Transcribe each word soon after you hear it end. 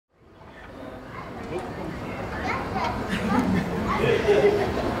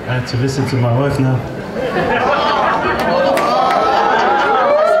I have to listen to my wife now.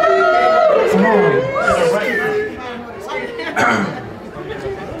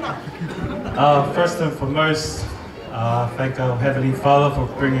 First and foremost, thank our Heavenly Father for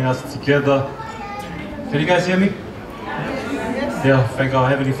bringing us together. Can you guys hear me? Yeah, thank our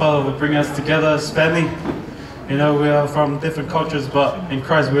Heavenly Father for bringing us together as family. You know, we are from different cultures, but in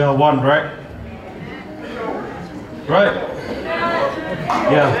Christ we are one, right? Right?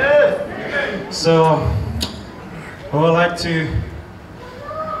 Yeah. So, I would like to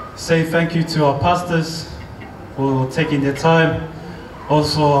say thank you to our pastors for taking their time,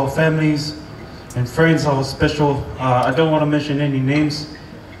 also our families and friends, our special, I don't want to mention any names,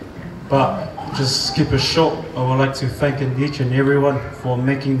 but just keep it short. I would like to thank each and everyone for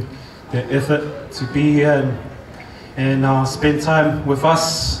making the effort to be here and spend time with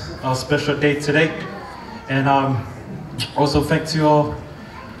us, our special day today. And also thank to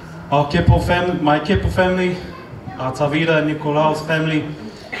our Kepu family, my Kepu family, our Tavida and Nicolao's family,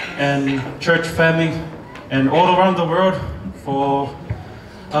 and church family, and all around the world for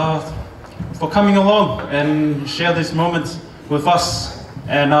coming along and share these moments with us.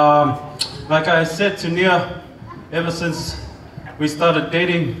 And like I said to Nia, ever since we started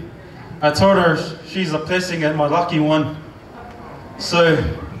dating, I told her she's a blessing and my lucky one. So,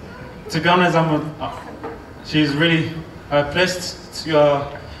 to be honest, she's really blessed to.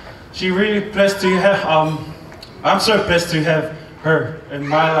 She's really blessed to have. I'm so blessed to have her in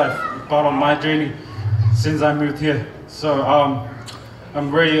my life, part of my journey since I moved here. So I'm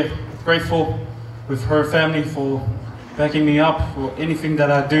very grateful with her family for backing me up for anything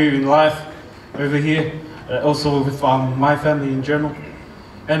that I do in life over here, also with my family in general.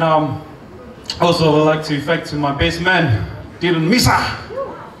 And also I would like to thank to my best man, Dylan Misa,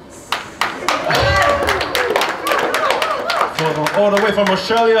 all the way from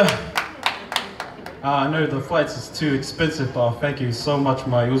Australia. I know the flights is too expensive, but thank you so much,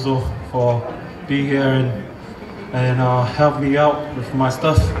 my Uzo, for being here and help me out with my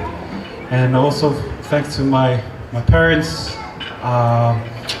stuff. And also thanks to my parents,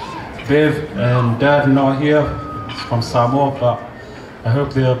 Bev and Dad not here, it's from Samoa, but I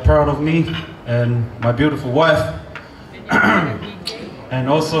hope they are proud of me and my beautiful wife. And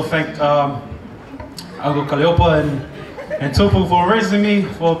also thank Uncle Kalofiama and Tupu for raising me,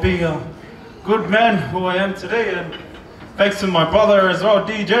 for being a good man who I am today, and thanks to my brother as well,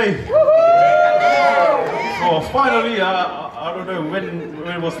 DJ. So finally, I don't know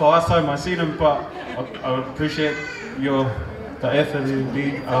when was the last time I seen him, but I would appreciate the effort to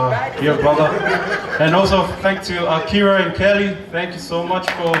be your brother. And also thank to Akira and Kelly, thank you so much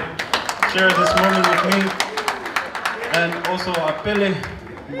for sharing this moment with me. And also Apele,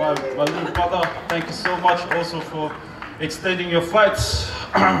 my little brother, thank you so much also for extending your flights.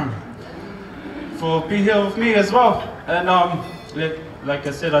 For being here with me as well. And like I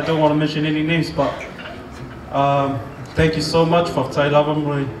said, I don't want to mention any names, but thank you so much for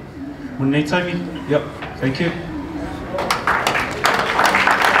Tailavam Munetami. Yep, thank you.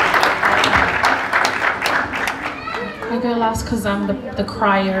 I go last because I'm the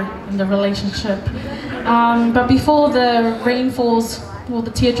crier in the relationship. But before the rain falls or the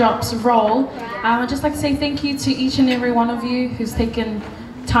teardrops roll, I'd just like to say thank you to each and every one of you who's taken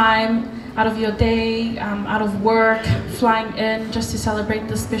time out of your day, out of work, flying in just to celebrate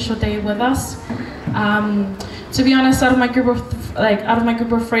this special day with us. To be honest, out of my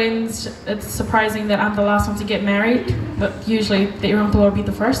group of friends, it's surprising that I'm the last one to get married, but usually the Irumpa will be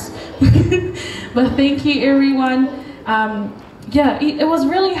the first. But thank you, everyone. Yeah, it was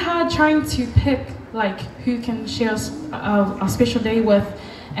really hard trying to pick who can share a special day with,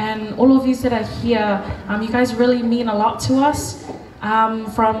 and all of you that are here, you guys really mean a lot to us.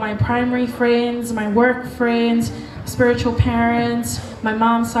 From my primary friends, my work friends, spiritual parents, my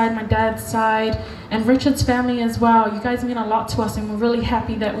mom's side, my dad's side, and Richard's family as well. You guys mean a lot to us, and we're really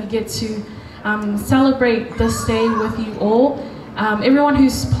happy that we get to celebrate this day with you all. Everyone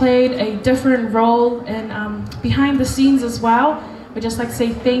who's played a different role in behind the scenes as well, we'd just like to say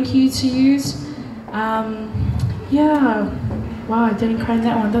thank you to you. Yeah. Wow, I didn't cry in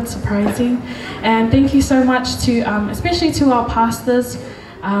that one, that's surprising. And thank you so much to, especially to our pastors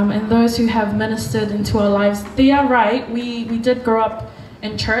and those who have ministered into our lives. They are right, we did grow up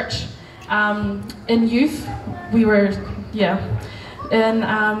in church, in youth, we were, yeah. And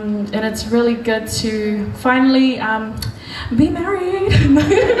it's really good to finally be married.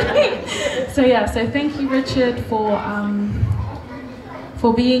 So yeah, so thank you, Richard, for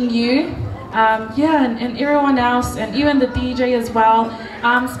being you. Yeah, and everyone else, and even the DJ as well.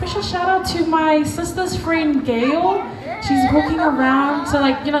 Special shout out to my sister's friend Gail. She's walking around, so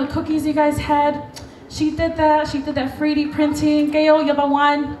like, you know, the cookies you guys had, she did that 3D printing. Gail, you're the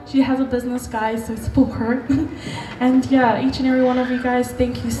one. She has a business, guys, so support her. And yeah, each and every one of you guys,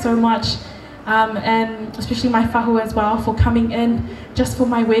 thank you so much. And especially my fahu as well for coming in just for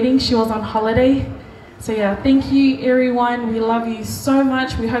my wedding. She was on holiday. So yeah, thank you everyone. We love you so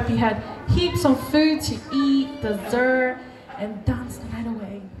much. We hope you had heaps of food to eat, dessert, and dance the night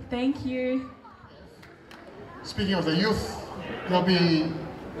away. Thank you. Speaking of the youth, there'll be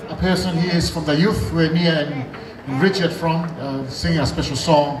a person here is from the youth where Nia and Richard from, singing a special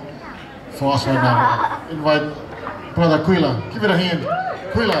song for us right now. Invite Brother Quila. Give it a hand.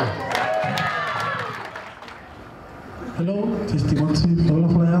 Quila. Hello,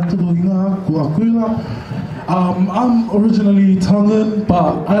 I'm originally Tongan,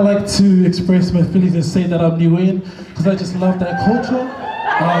 but I like to express my feelings and say that I'm Niuean because I just love that culture.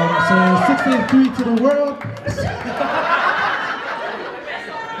 So 683 to the world.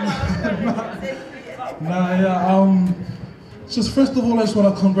 Just first of all, I just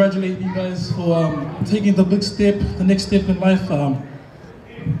want to congratulate you guys for taking the big step, the next step in life.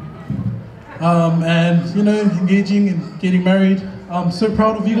 And you know, engaging and getting married. I'm so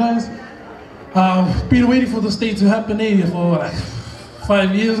proud of you guys. Been waiting for this day to happen for like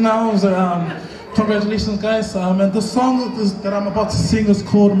 5 years now. So, congratulations, guys. And the song that I'm about to sing is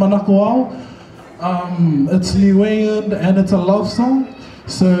called Manakoao. It's Niuean and it's a love song.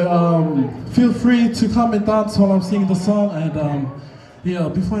 So feel free to come and dance while I'm singing the song. And yeah,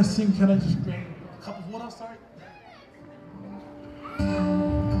 before I sing, can I just bring a cup of water? Sorry.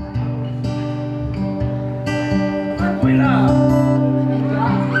 Bana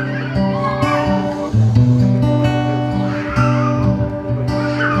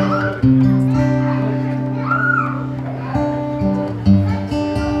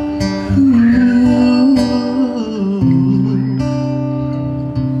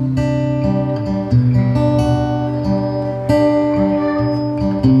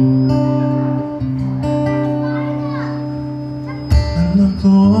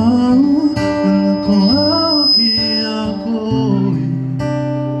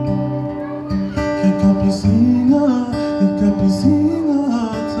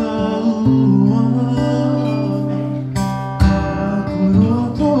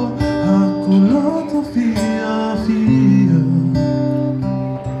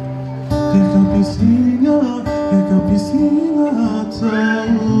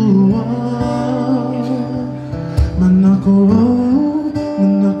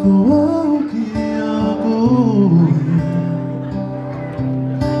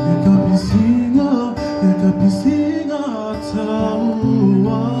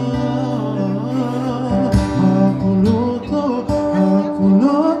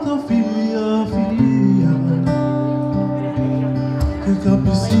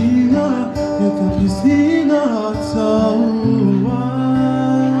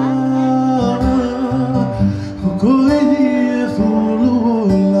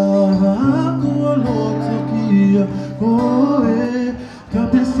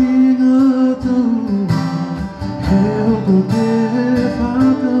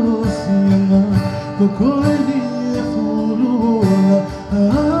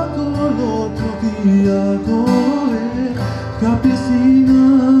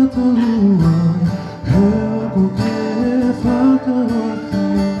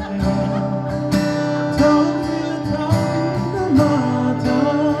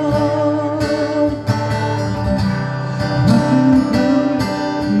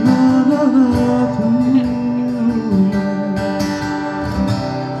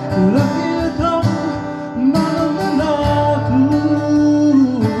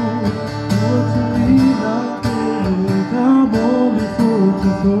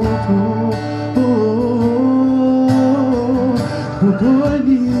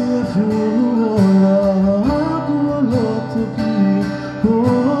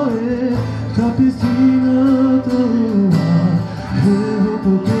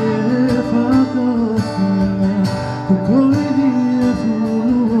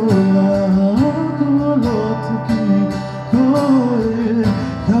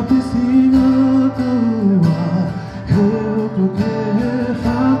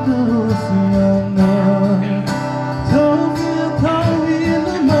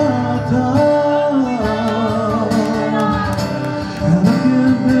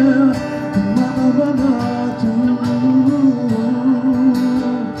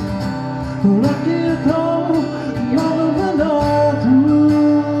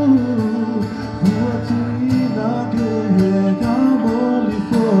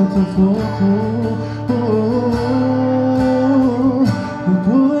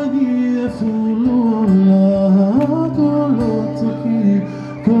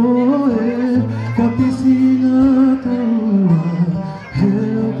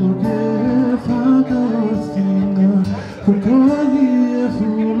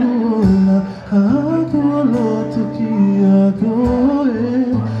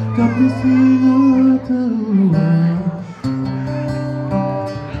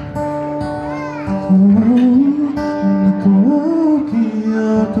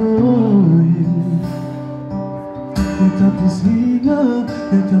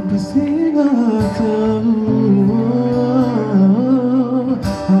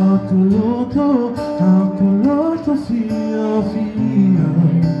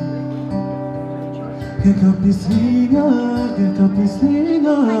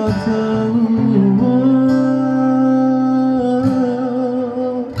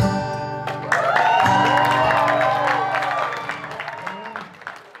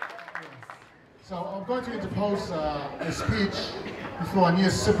So I'm going to interpose a speech before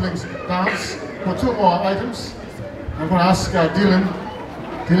Ania's siblings dance for 2 more items. I'm going to ask Dylan.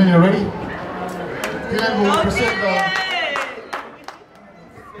 Dylan, you ready? Dylan will present the...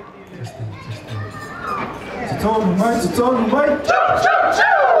 Total might to total might.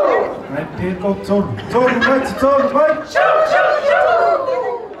 Right there, go total might to total might.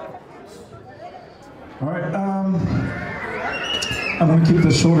 All right, I'm gonna keep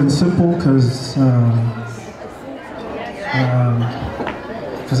this short and simple because I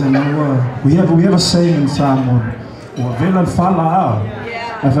know we have a saying in Samoa. Wa vela fala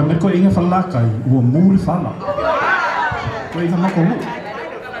a fa me ko inga fala kai wa muli fala. Ko inga mako mu.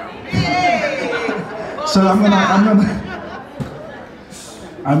 So I'm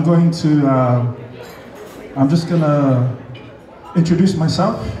just gonna introduce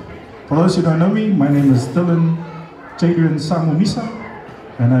myself. For those who don't know me, my name is Dylan Jadrian Samu Misa,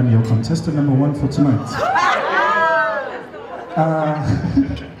 and I'm your contestant number 1 for tonight.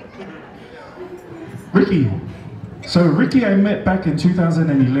 Ricky. So Ricky I met back in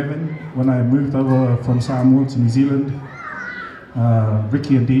 2011 when I moved over from Samoa to New Zealand.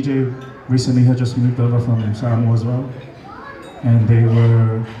 Ricky and DJ recently had just moved over from Samoa as well, and they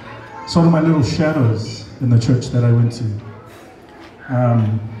were sort of my little shadows in the church that I went to.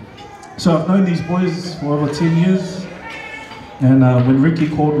 So I've known these boys for over 10 years, and when Ricky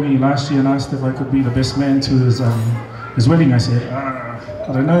called me last year and asked if I could be the best man to his wedding, I said,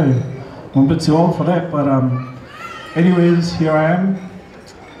 I don't know, I'm a bit too old for that, but anyways, here I am,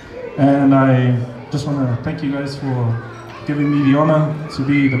 and I just want to thank you guys for giving me the honor to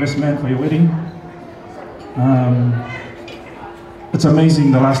be the best man for your wedding. It's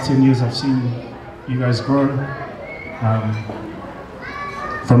amazing the last 10 years I've seen you guys grow.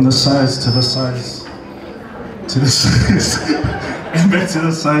 From this size to this size, to this size, and back to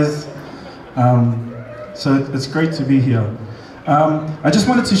this size. So it's great to be here. I just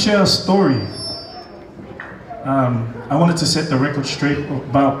wanted to share a story. I wanted to set the record straight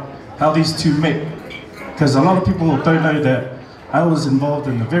about how these two met, because a lot of people don't know that I was involved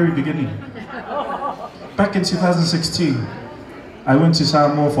in the very beginning. Back in 2016, I went to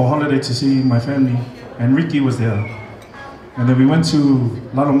Samoa for a holiday to see my family, and Ricky was there. And then we went to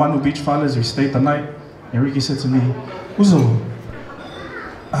Laromanu Beach Falas, we stayed the night, and Ricky said to me, Uzo,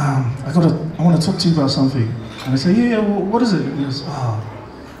 I want to talk to you about something. And I said, yeah, what is it? And he goes,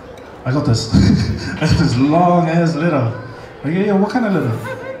 I got this, this long ass letter. Like, yeah, what kind of letter?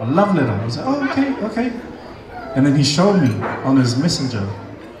 A love letter. I was like, oh, okay. And then he showed me on his messenger,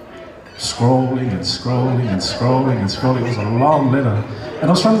 scrolling and scrolling and scrolling and scrolling. It was a long letter. And I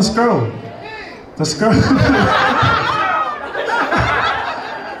was from this girl.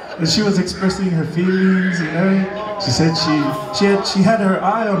 And she was expressing her feelings, you know. She said she had her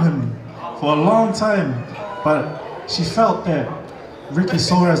eye on him for a long time, but she felt that Ricky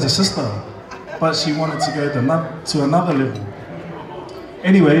saw her as a sister, but she wanted to go to another level.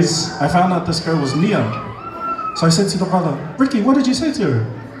 Anyways, I found out this girl was Nia. So I said to the brother, Ricky, what did you say to her?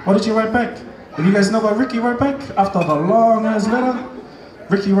 What did you write back? And you guys know what Ricky wrote back? After the long ass letter,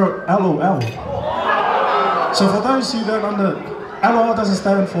 Ricky wrote LOL. So for those who don't understand, LOL doesn't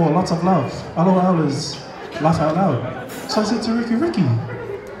stand for lots of love. LOL is laugh out loud. So I said to Ricky,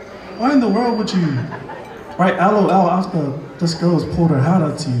 why in the world would you write LOL after this girl's poured her heart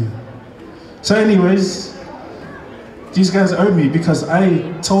out to you? So anyways, these guys owe me because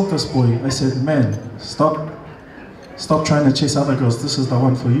I told this boy, I said, man, stop trying to chase other girls. This is the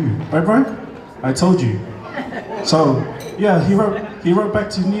one for you. Right, bro? I told you. So yeah, he wrote back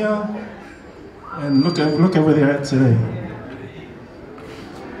to Nia, and look at where they're at today.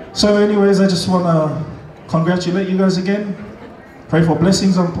 So anyways, I just want to congratulate you guys again. Pray for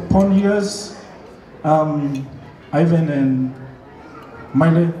blessings upon you guys. Ivan and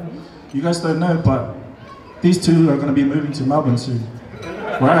Miley, you guys don't know, but these two are going to be moving to Melbourne soon,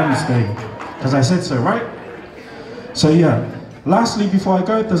 where I'm staying, because I said so, right? So yeah, lastly, before I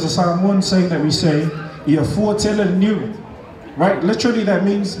go, there's a Psalm 1 saying that we say, Ia fuatele new, right? Literally that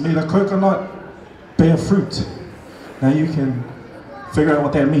means, may the coconut bear fruit. Now you can figure out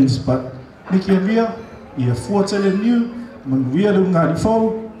what that means, but Niki and Ria, Ia fuatele new, Mangwia Lunga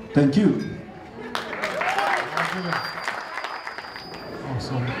Fo, thank you.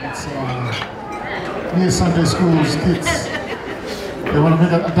 Awesome. It's Nia Sunday School's kids. They want to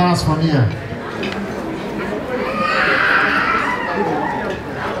make a dance for Nia.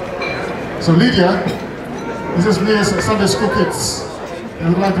 So Lydia, this is Nia's Sunday School kids. They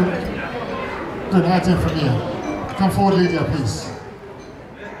would like to do an item for Nia. Come forward, Lydia, please.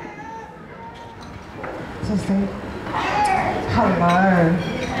 Hello.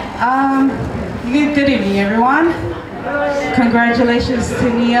 Good evening, everyone. Congratulations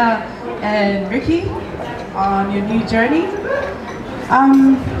to Nia and Ricky on your new journey.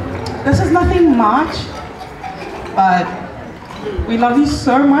 This is nothing much, but we love you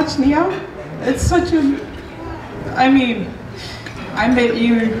so much, Nia. It's such a, I mean, I met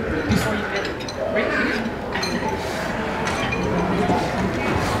you before you met Ricky.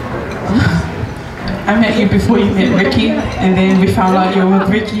 I met you before you met Ricky, and then we found out you were with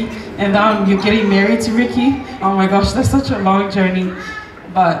Ricky, and now you're getting married to Ricky. Oh my gosh, that's such a long journey.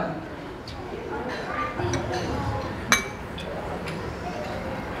 But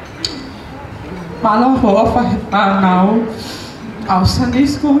now our Sunday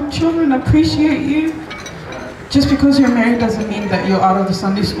school children appreciate you. Just because you're married doesn't mean that you're out of the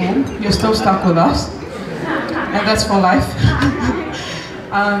Sunday school. You're still stuck with us, and that's for life.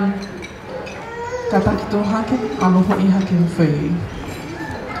 Kata kita hake, aloha I hake whai.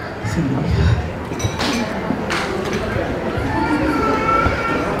 Sini.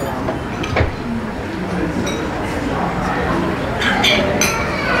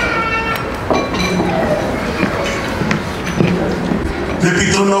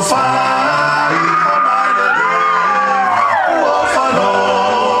 Repito no fai, o falo,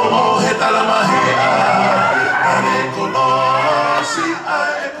 o hetala mahea, ane konosi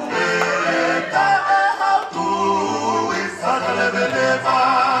ai kueta e hatu I whakalewelewa.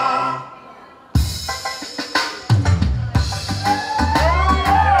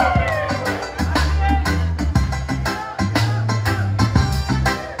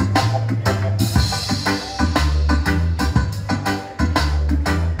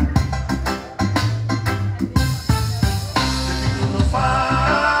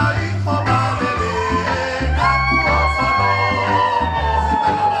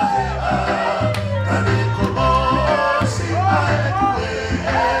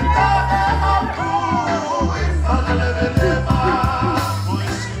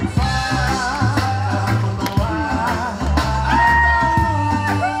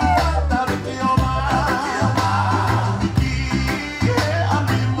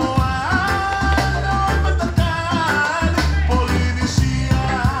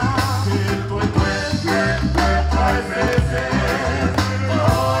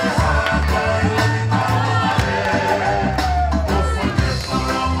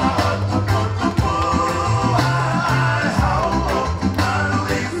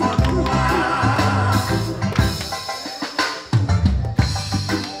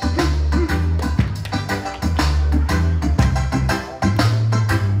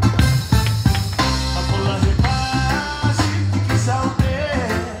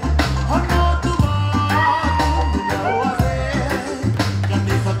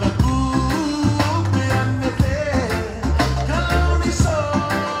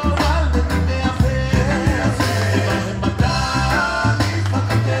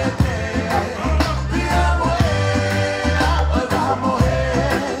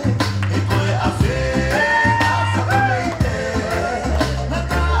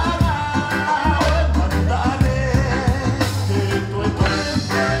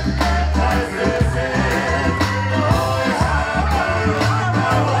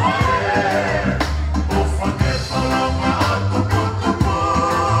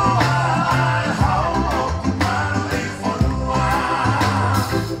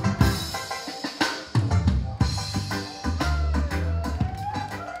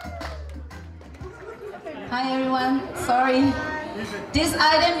 Hi everyone, sorry. This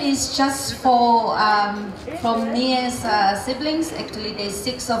item is just for from Nia's siblings. Actually, there's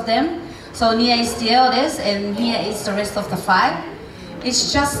 6 of them. So Nia is the eldest, and Nia is the rest of the 5.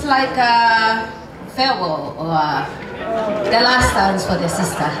 It's just like a farewell or the last dance for their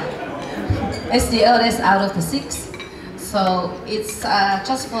sister. It's the eldest out of the 6. So it's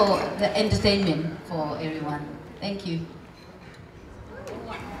just for the entertainment for everyone. Thank you.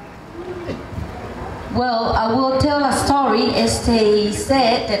 Well, I will tell a story as they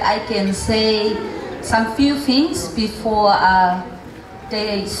said that I can say some few things before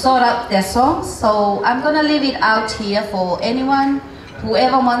they sort out their songs. So I'm gonna leave it out here for anyone,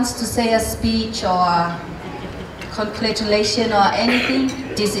 whoever wants to say a speech or congratulation or anything.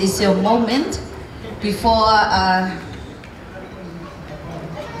 This is your moment before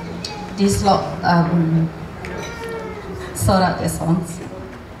this lot sort out their songs.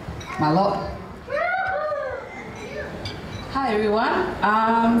 My lord. Hi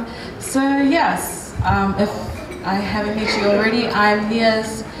everyone. So yes, if I haven't met you already, I'm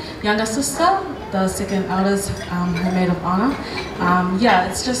Nia's younger sister, the second eldest, her maid of honor. Yeah,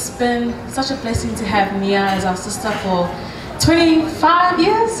 it's just been such a blessing to have Nia as our sister for 25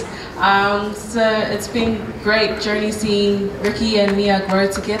 years. So it's been a great journey seeing Ricky and Nia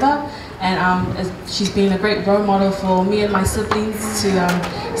grow together, and she's been a great role model for me and my siblings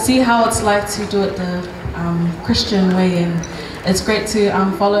to see how it's like to do it the Christian way, and it's great to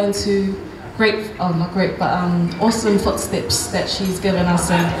follow into awesome footsteps that she's given us,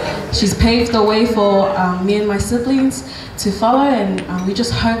 and she's paved the way for me and my siblings to follow, and we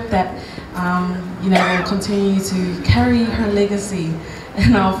just hope that we'll continue to carry her legacy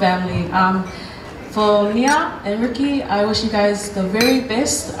in our family. For Nia and Ricky, I wish you guys the very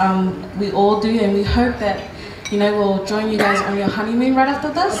best. We all do, and we hope that we'll join you guys on your honeymoon right after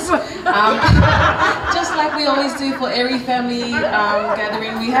this. Just like we always do for every family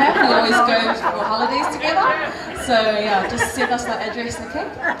gathering we have, we always go for holidays together. So yeah, just send us that address, okay?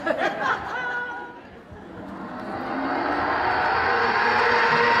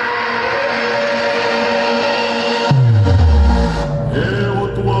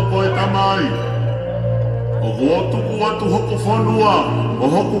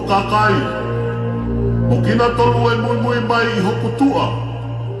 O kina tolu e mui mai I hoku tua,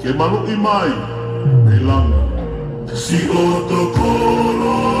 ke malu'i mai, me langa. Si o to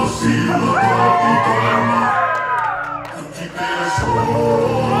kolo, si o to I toama, kuki pea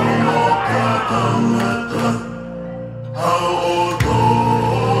soi o ka tangata, hao o to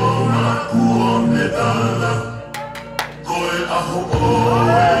na kua me tala, koe aho o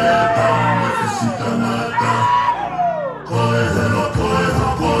e tama ke si tanata, koe helo, koe ho,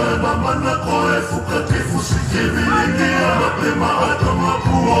 koe mamana, koe fuka Kepu si Veisinia, te maata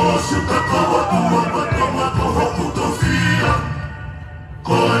makua, si takawa tua matama ko hoku tofia.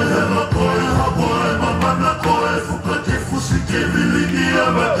 Koe hela, koe ha, koe mamana, koe fuka Kepu si Veisinia,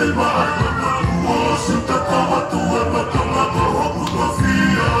 te maata makua, si takawa tua matama ko hoku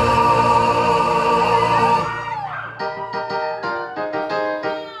tofia.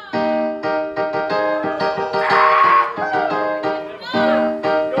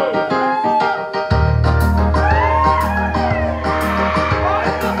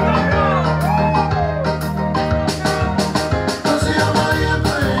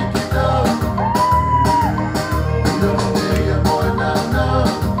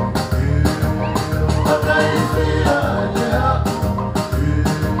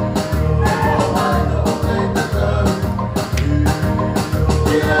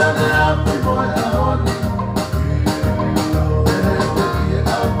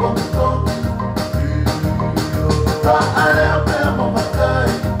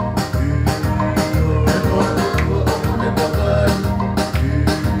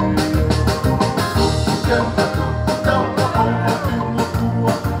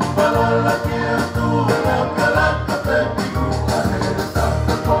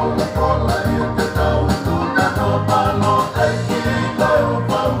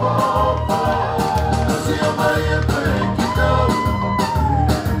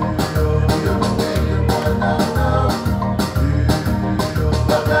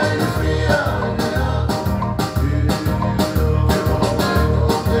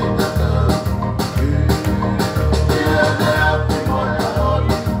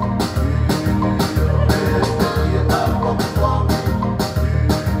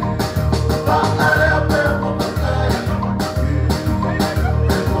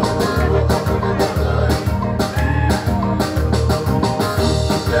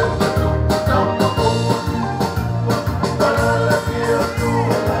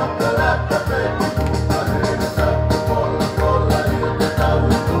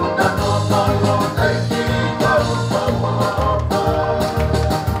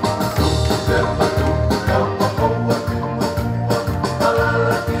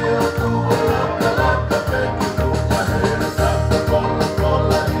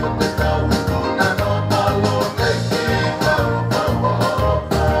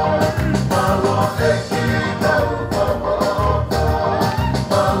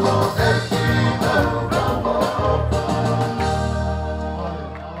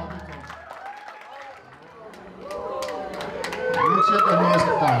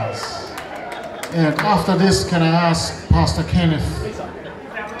 And after this, can I ask Pastor Kenneth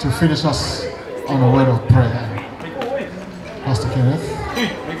to finish us on a word of prayer? Pastor Kenneth.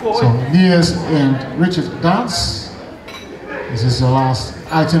 So, Nia's and Richard dance. This is the last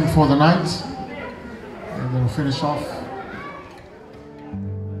item for the night. And then we'll finish off.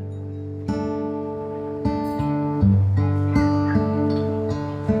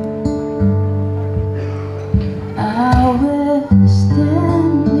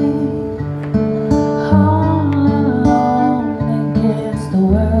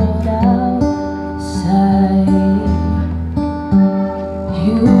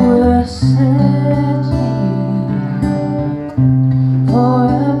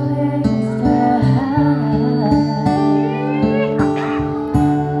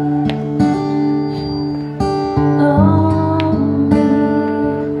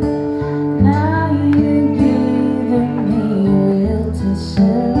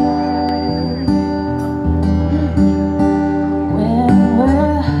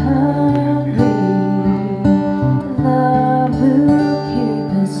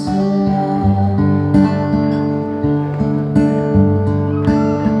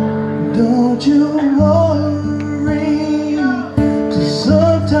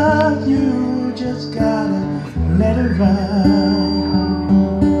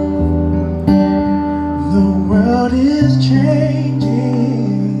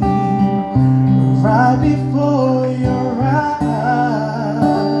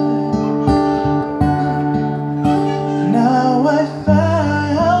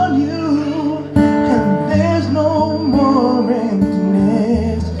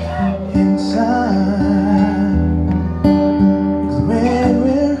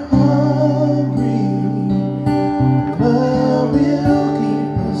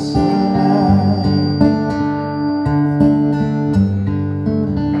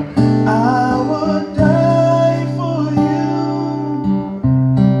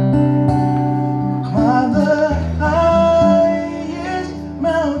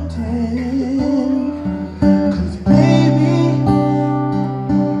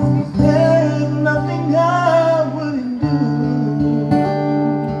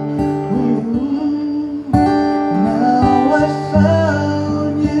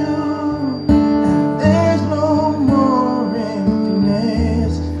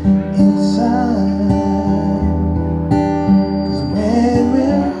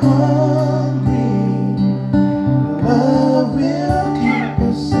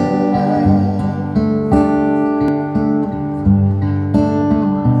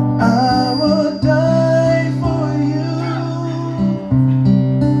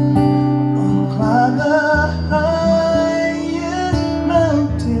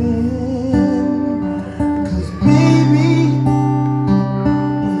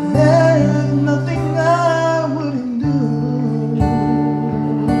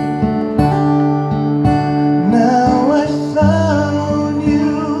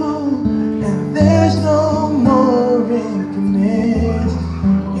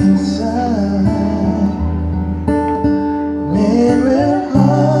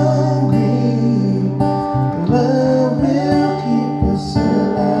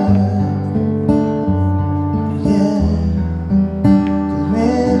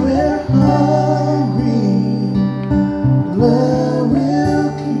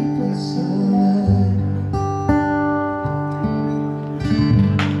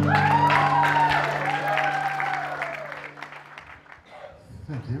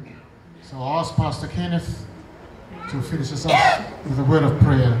 Thank you. So I'll ask Pastor Kenneth to finish us off with a word of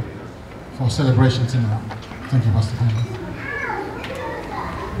prayer for celebration tonight. Thank you, Pastor Kenneth.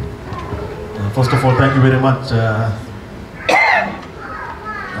 First of all, thank you very much.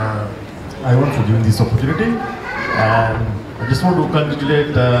 I want to give this opportunity, and I just want to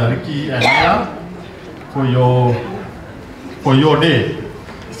congratulate Ricky and Nia for your day.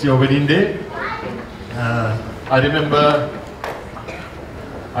 It's your wedding day. I remember,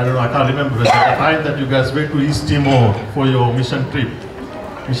 I can't remember the time that you guys went to East Timor for your mission trip,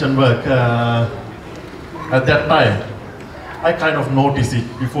 mission work. At that time, I kind of noticed it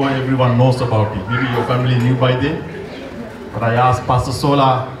before everyone knows about it. Maybe your family knew by then, but I asked Pastor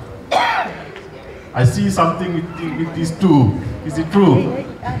Sola, I see something with these two. Is it true?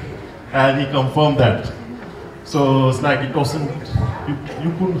 And he confirmed that. So it's like it wasn't,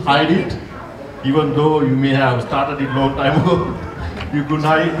 you couldn't hide it, even though you may have started it long time ago. You couldn't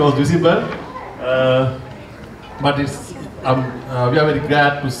hide it, it was visible. But it's, we are very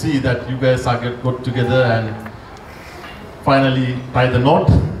glad to see that you guys are got together and finally tie the knot.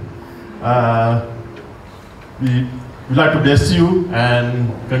 We would like to bless you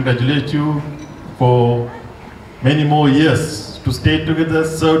and congratulate you for many more years to stay together,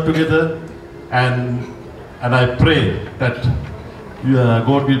 serve together, and I pray that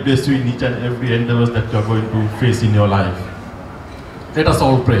God will bless you in each and every endeavors that you are going to face in your life. Let us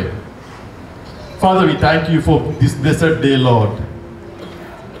all pray. Father, we thank you for this blessed day, Lord.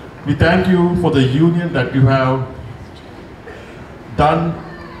 We thank you for the union that you have done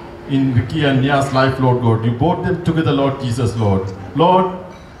in Ricky and Nia's life, Lord God. You brought them together, Lord Jesus, Lord. Lord,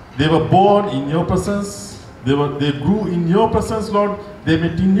 they were born in your presence. They grew in your presence, Lord. They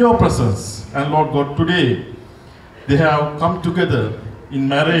met in your presence. And Lord God, today, they have come together in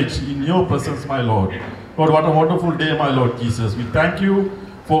marriage in your presence, my Lord. Lord, what a wonderful day, my Lord Jesus. We thank you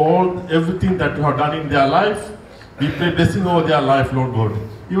for everything that you have done in their life. We pray blessing over their life, Lord God.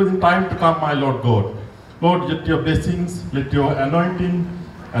 Even in time to come, my Lord God. Lord, let your blessings, let your anointing,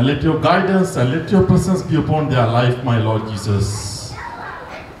 and let your guidance, and let your presence be upon their life, my Lord Jesus.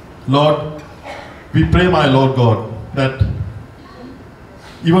 Lord, we pray, my Lord God, that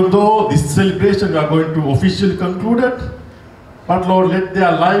even though this celebration we are going to officially conclude it, but Lord, let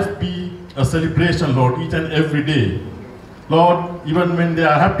their life be a celebration, Lord, each and every day. Lord, even when they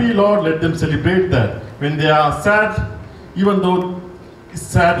are happy, Lord, let them celebrate that. When they are sad, even though it's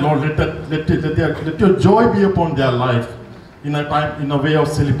sad, Lord, let your joy be upon their life in a way of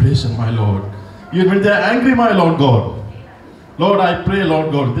celebration, my Lord. Even when they are angry, my Lord God, Lord, I pray,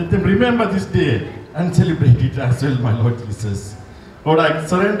 Lord God, let them remember this day and celebrate it as well, my Lord Jesus. Lord, I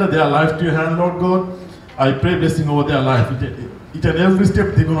surrender their life to your hand, Lord God. I pray blessing over their life. Each and every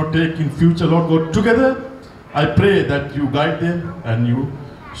step they're going to take in future, Lord God, together, I pray that you guide them and you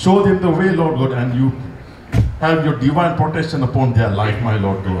show them the way, Lord God, and you have your divine protection upon their life, my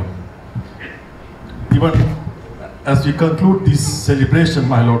Lord God. Even as we conclude this celebration,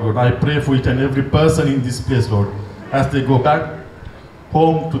 my Lord God, I pray for each and every person in this place, Lord, as they go back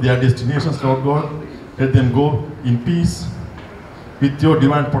home to their destinations, Lord God, let them go in peace with your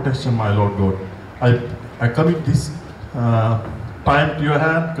divine protection, my Lord God. I commit this time to your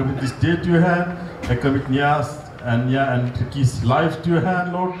hand, commit this day to your hand. I commit Nia and Ricky's life to your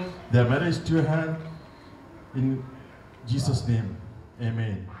hand, Lord, their marriage to your hand. In Jesus' name,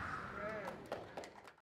 amen.